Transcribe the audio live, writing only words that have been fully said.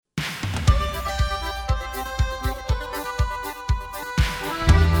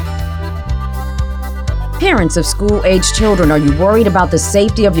Parents of school-aged children, are you worried about the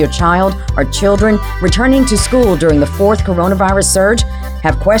safety of your child or children returning to school during the fourth coronavirus surge?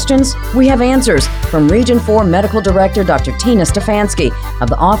 Have questions? We have answers from Region 4 Medical Director Dr. Tina Stefanski of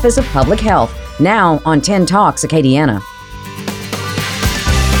the Office of Public Health, now on 10 Talks Acadiana.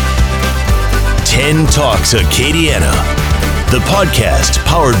 10 Talks Acadiana, the podcast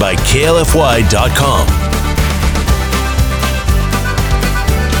powered by KLFY.com.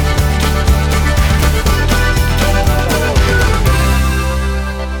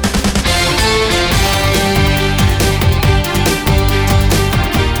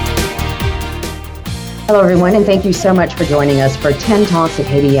 Hello, everyone, and thank you so much for joining us for 10 Talks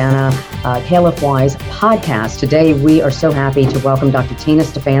Acadiana, KLFY's podcast. Today, we are so happy to welcome Dr. Tina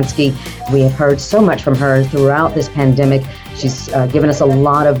Stefanski. We have heard so much from her throughout this pandemic. She's given us a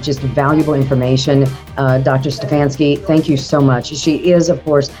lot of just valuable information. Dr. Stefanski, thank you so much. She is, of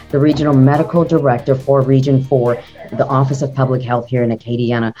course, the Regional Medical Director for Region 4, the Office of Public Health here in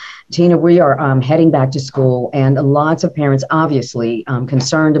Acadiana. Tina, we are heading back to school, and lots of parents obviously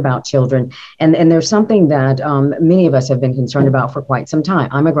concerned about children. And there's something that many of us have been concerned about for quite some time.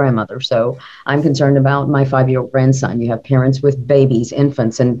 I'm a grandmother, so I'm concerned about my 5-year-old grandson. You have parents with babies,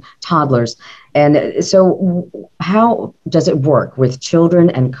 infants, and toddlers. And so how does it work with children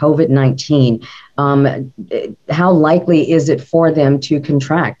and COVID-19? How likely is it for them to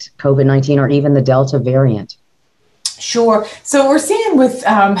contract COVID-19 or even the Delta variant? Sure. So we're seeing with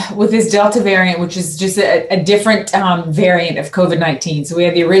this Delta variant, which is just a different variant of COVID-19. So we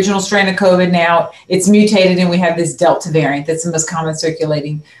have the original strain of COVID now, it's mutated, and we have this Delta variant that's the most common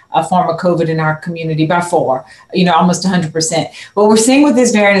circulating form of COVID in our community by far, almost 100%. What we're seeing with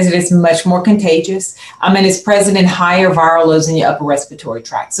this variant is that it's much more contagious, and it's present in higher viral loads in the upper respiratory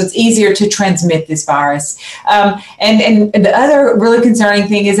tract. So it's easier to transmit this virus. And the other really concerning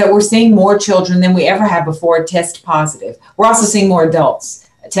thing is that we're seeing more children than we ever have before test positive. We're also seeing more adults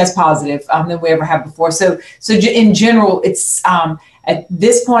test positive than we ever have before. So in general, it's at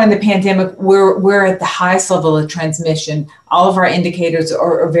this point in the pandemic, we're at the highest level of transmission. All of our indicators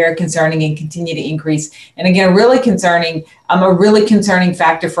are very concerning and continue to increase. And again, a really concerning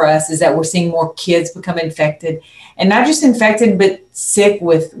factor for us is that we're seeing more kids become infected, and not just infected, but sick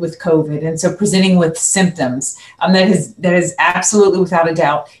with COVID, and so presenting with symptoms. That is absolutely without a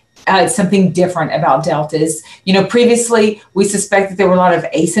doubt. Something different about Deltas. Previously we suspected there were a lot of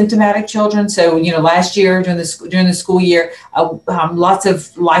asymptomatic children. So, last year during the school year, lots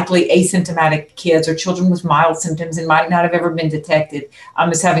of likely asymptomatic kids or children with mild symptoms and might not have ever been detected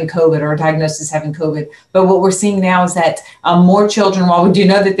as having COVID or diagnosed as having COVID. But what we're seeing now is that more children, while we do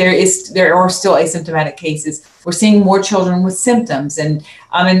know that there are still asymptomatic cases, we're seeing more children with symptoms, and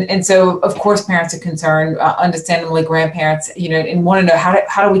so of course parents are concerned, understandably grandparents, and want to know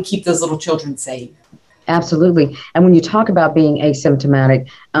how do we keep those little children safe? Absolutely. And when you talk about being asymptomatic,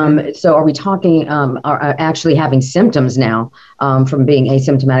 so are we talking are actually having symptoms now, from being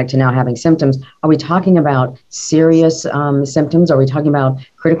asymptomatic to now having symptoms? Are we talking about serious symptoms? Are we talking about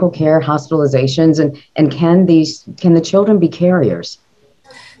critical care, hospitalizations, and can the children be carriers?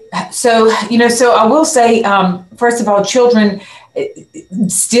 So I will say, first of all, children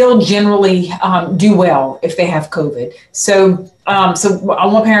still generally do well if they have COVID. So I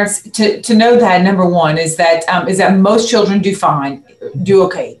want parents to know that number one is that most children do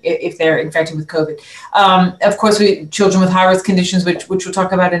okay if they're infected with COVID. Of course, children with high risk conditions, which we'll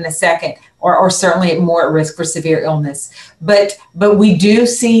talk about in a second, are certainly more at risk for severe illness. But we do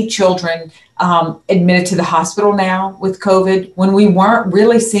see children admitted to the hospital now with COVID, when we weren't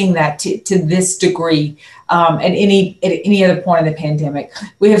really seeing that to this degree at any other point in the pandemic.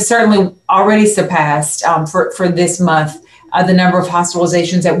 We have certainly already surpassed for this month the number of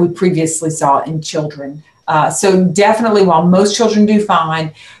hospitalizations that we previously saw in children. So definitely, while most children do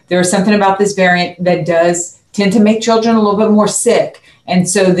fine, there is something about this variant that does tend to make children a little bit more sick. And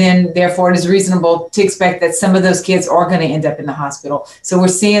so then, therefore, it is reasonable to expect that some of those kids are going to end up in the hospital. So we're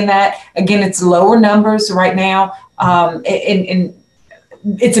seeing that. Again, it's lower numbers right now. And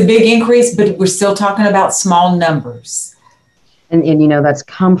it's a big increase, but we're still talking about small numbers. And that's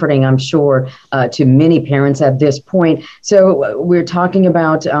comforting, I'm sure, to many parents at this point. So we're talking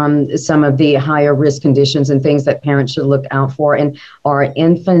about some of the higher risk conditions and things that parents should look out for. And are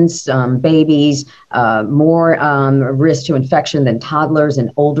infants, babies, more risk to infection than toddlers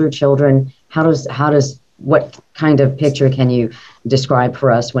and older children? What kind of picture can you describe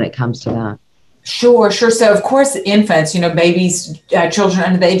for us when it comes to that? Sure. So of course, infants, babies, children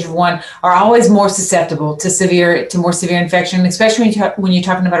under the age of 1 are always more susceptible to more severe infection, especially when you're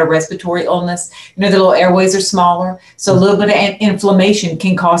talking about a respiratory illness. The little airways are smaller, so a little bit of inflammation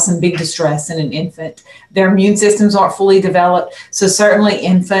can cause some big distress in an infant. their immune systems aren't fully developed. So certainly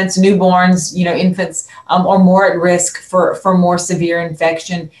infants, newborns, infants are more at risk for more severe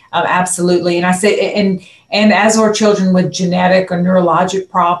infection. Absolutely. And I say, and as are children with genetic or neurologic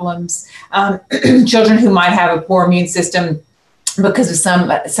problems, children who might have a poor immune system because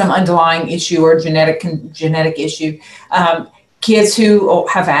of some underlying issue or genetic issue. Kids who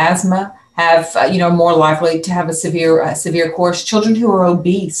have asthma have, more likely to have a severe course. Children who are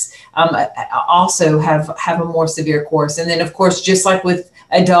obese also have a more severe course. And then, of course, just like with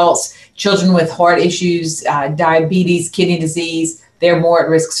adults, children with heart issues, diabetes, kidney disease, they're more at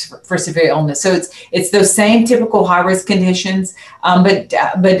risk for severe illness. So it's those same typical high risk conditions, but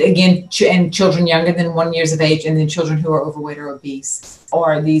again, and children younger than 1 year of age, and then children who are overweight or obese,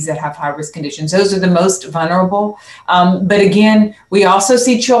 or these that have high risk conditions. Those are the most vulnerable. But again, we also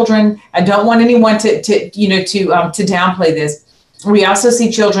see children. I don't want anyone to downplay this. We also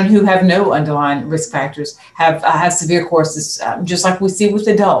see children who have no underlying risk factors have severe courses, just like we see with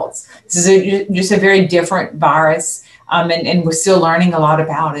adults. This is just a very different virus. And we're still learning a lot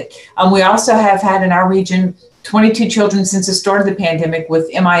about it. We also have had in our region 22 children since the start of the pandemic with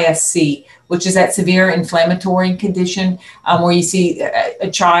MIS-C, which is that severe inflammatory condition where you see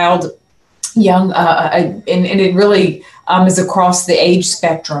a child young, and it really is across the age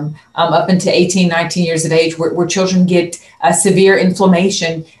spectrum up into 18, 19 years of age, where children get severe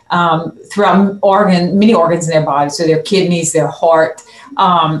inflammation throughout many organs in their body. So their kidneys, their heart,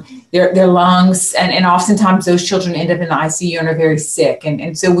 their lungs, and oftentimes those children end up in the ICU and are very sick.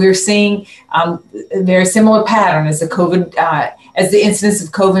 And so we're seeing a very similar pattern as as the incidence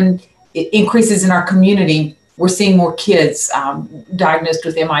of COVID increases in our community. We're seeing more kids diagnosed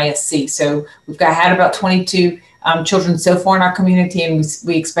with MIS-C. So we've had about 22 children so far in our community, and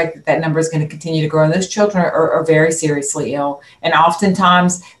we expect that number is going to continue to grow. And those children are very seriously ill. And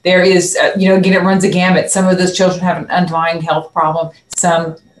oftentimes there is, again, it runs a gamut. Some of those children have an underlying health problem.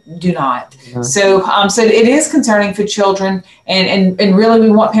 Some do not. Yeah. So it is concerning for children. And really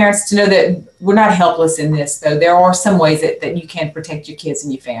we want parents to know that we're not helpless in this, though. There are some ways that you can protect your kids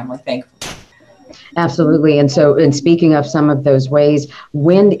and your family, thankfully. Absolutely. And so, in speaking of some of those ways,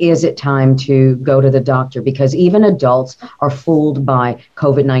 when is it time to go to the doctor? Because even adults are fooled by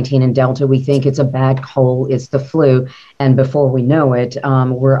COVID-19 and Delta. We think it's a bad cold, it's the flu. And before we know it,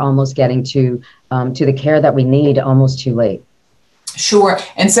 we're almost getting to the care that we need almost too late. Sure.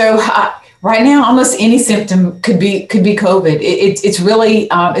 And so right now, almost any symptom could be COVID. It's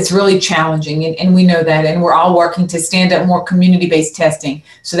really challenging, and we know that. And we're all working to stand up more community-based testing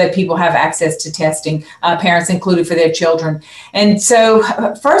so that people have access to testing, parents included, for their children. And so,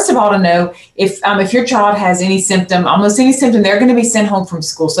 first of all, to know if your child has any symptom, almost any symptom, they're going to be sent home from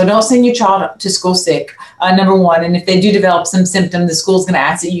school. So don't send your child to school sick. Number one, and if they do develop some symptom, the school's going to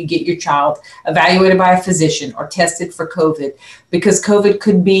ask that you get your child evaluated by a physician or tested for COVID, because COVID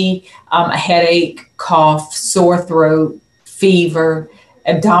could be a headache, cough, sore throat, fever,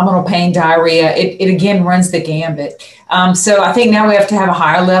 abdominal pain, diarrhea. It again runs the gambit. So I think now we have to have a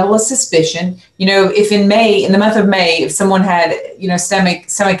higher level of suspicion. If in the month of May, if someone had,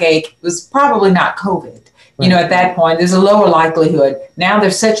 stomach ache, it was probably not COVID. At that point, there's a lower likelihood. Now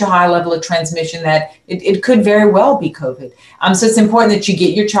there's such a high level of transmission that it could very well be COVID. So it's important that you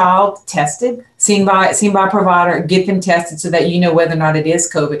get your child tested, seen by a provider, get them tested so that you know whether or not it is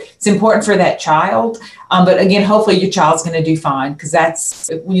COVID. It's important for that child. But again, hopefully your child's going to do fine, because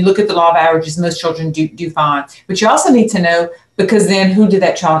that's, when you look at the law of averages, most children do fine. But you also need to know, because then who did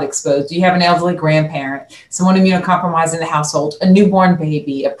that child expose? Do you have an elderly grandparent, someone immunocompromised in the household, a newborn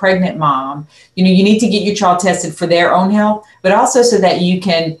baby, a pregnant mom? You need to get your child tested for their own health, but also so that you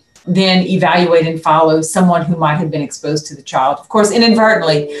can then evaluate and follow someone who might have been exposed to the child. Of course,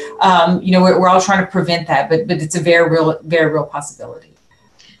 inadvertently, we're all trying to prevent that, but it's a very real possibility.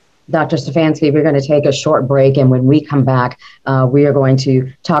 Dr. Stefanski, we're going to take a short break, and when we come back, we are going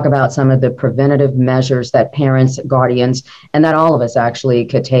to talk about some of the preventative measures that parents, guardians, and that all of us actually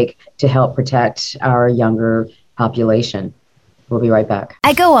could take to help protect our younger population. We'll be right back.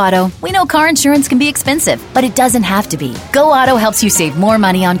 At Go Auto, we know car insurance can be expensive, but it doesn't have to be. Go Auto helps you save more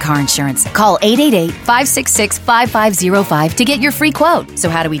money on car insurance. Call 888-566-5505 to get your free quote. So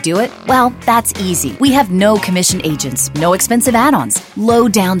how do we do it? Well, that's easy. We have no commission agents, no expensive add-ons, low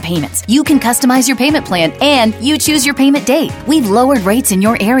down payments. You can customize your payment plan, and you choose your payment date. We've lowered rates in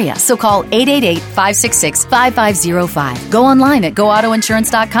your area, so call 888-566-5505. Go online at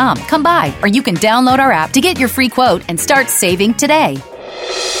GoAutoInsurance.com. Come by, or you can download our app to get your free quote and start saving today.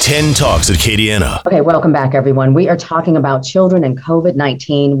 10 Talks at Acadiana. Okay, welcome back, everyone. We are talking about children and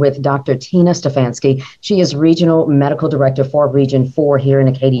COVID-19 with Dr. Tina Stefanski. She is Regional Medical Director for Region 4 here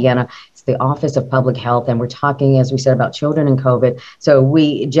in Acadiana. It's the Office of Public Health, and we're talking, as we said, about children and COVID. So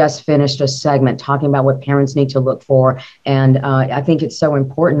we just finished a segment talking about what parents need to look for. And I think it's so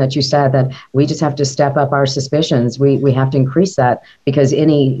important that you said that we just have to step up our suspicions. We have to increase that, because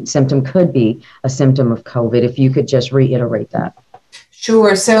any symptom could be a symptom of COVID. If you could just reiterate that.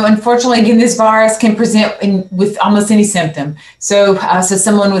 Sure. So unfortunately, again, this virus can present with almost any symptom. So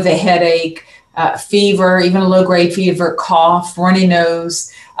someone with a headache, fever, even a low-grade fever, cough, runny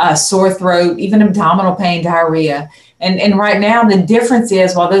nose, sore throat, even abdominal pain, diarrhea. And right now, the difference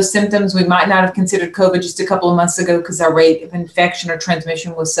is, while those symptoms we might not have considered COVID just a couple of months ago because our rate of infection or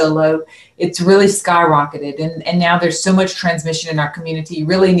transmission was so low, it's really skyrocketed. And now there's so much transmission in our community. You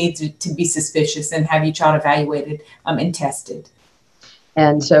really need to be suspicious and have your child evaluated and tested.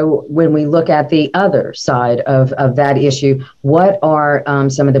 And so when we look at the other side of that issue, what are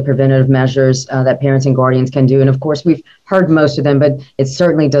some of the preventative measures that parents and guardians can do? And of course, we've heard most of them, but it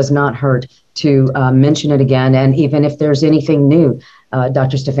certainly does not hurt to mention it again. And even if there's anything new,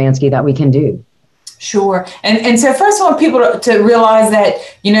 Dr. Stefanski, that we can do. Sure. And so first I want people to realize that,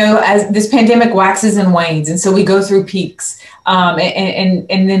 as this pandemic waxes and wanes, and so we go through peaks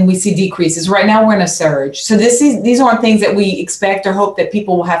and then we see decreases. Right now we're in a surge. So these aren't things that we expect or hope that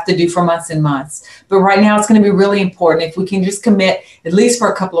people will have to do for months and months. But right now it's going to be really important if we can just commit, at least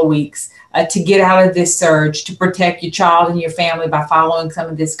for a couple of weeks, to get out of this surge, to protect your child and your family by following some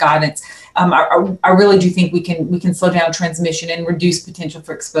of this guidance. I really do think we can slow down transmission and reduce potential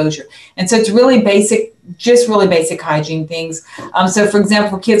for exposure. And so it's really basic hygiene things. So for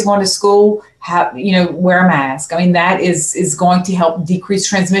example, for kids going to school, wear a mask. I mean, that is going to help decrease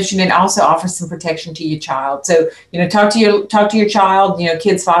transmission and also offer some protection to your child. So, talk to your child.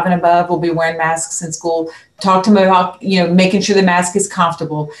 Kids 5 and above will be wearing masks in school. Talk to them about, making sure the mask is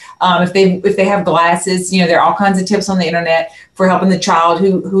comfortable. If they have glasses, there are all kinds of tips on the internet for helping the child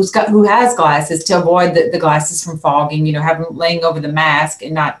who has glasses to avoid the glasses from fogging. Have them laying over the mask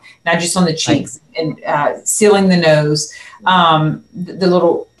and not just on the cheeks, and sealing the nose, the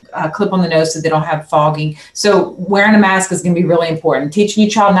little clip on the nose so they don't have fogging. So wearing a mask is going to be really important. Teaching your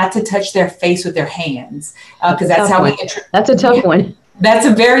child not to touch their face with their hands, because that's how that's a tough one. That's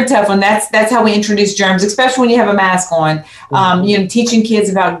a very tough one. That's how we introduce germs, especially when you have a mask on. Teaching kids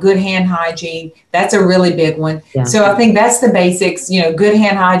about good hand hygiene, that's a really big one. Yeah. So I think that's the basics, good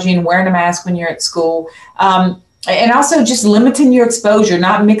hand hygiene, wearing a mask when you're at school. And also just limiting your exposure,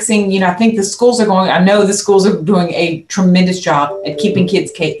 not mixing, I think I know the schools are doing a tremendous job at keeping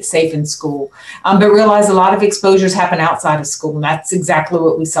kids safe in school. But realize a lot of exposures happen outside of school. And that's exactly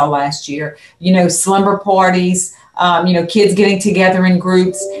what we saw last year. Slumber parties, kids getting together in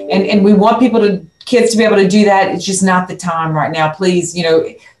groups, and we want kids to be able to do that. It's just not the time right now. Please,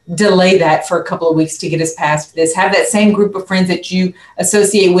 delay that for a couple of weeks to get us past this. Have that same group of friends that you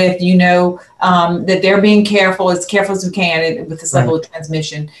associate with, that they're being as careful as we can with this level of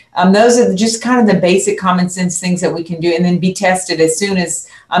transmission. Those are just kind of the basic common sense things that we can do, and then be tested as soon as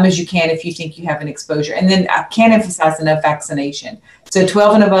you can if you think you have an exposure. And then I can't emphasize enough vaccination. So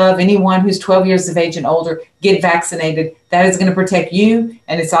 12 and above, anyone who's 12 years of age and older, get vaccinated. That is going to protect you,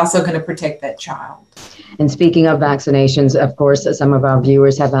 and it's also going to protect that child. And speaking of vaccinations, of course, some of our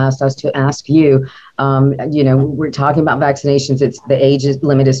viewers have asked us to ask you, we're talking about vaccinations. The age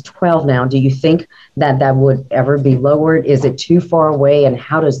limit is 12 now. Do you think that would ever be lowered? Is it too far away? And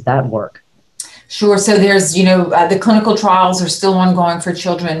how does that work? Sure. So there's, the clinical trials are still ongoing for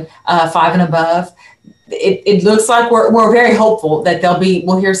children 5 and above. It looks like we're very hopeful that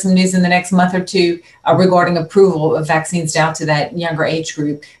we'll hear some news in the next month or two regarding approval of vaccines down to that younger age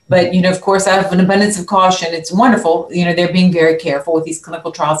group. But, of course, out of an abundance of caution, it's wonderful. They're being very careful with these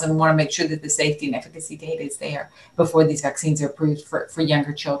clinical trials and want to make sure that the safety and efficacy data is there before these vaccines are approved for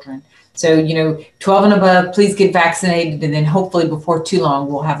younger children. So, 12 and above, please get vaccinated. And then hopefully before too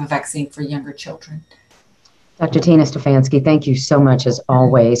long, we'll have a vaccine for younger children. Dr. Tina Stefanski, thank you so much as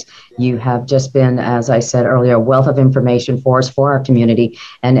always. You have just been, as I said earlier, a wealth of information for us, for our community,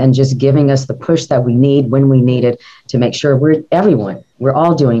 and just giving us the push that we need when we need it to make sure we're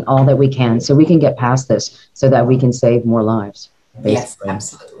all doing all that we can so we can get past this so that we can save more lives. Basically. Yes,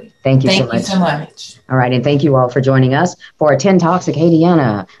 absolutely. Thank you so much. All right, and thank you all for joining us for 10 Talks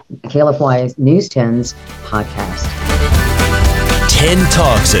Acadiana, KLFY News 10's podcast. 10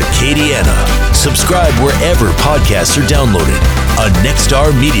 Talks Acadiana. Subscribe wherever podcasts are downloaded. A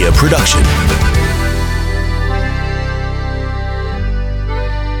Nexstar Media production.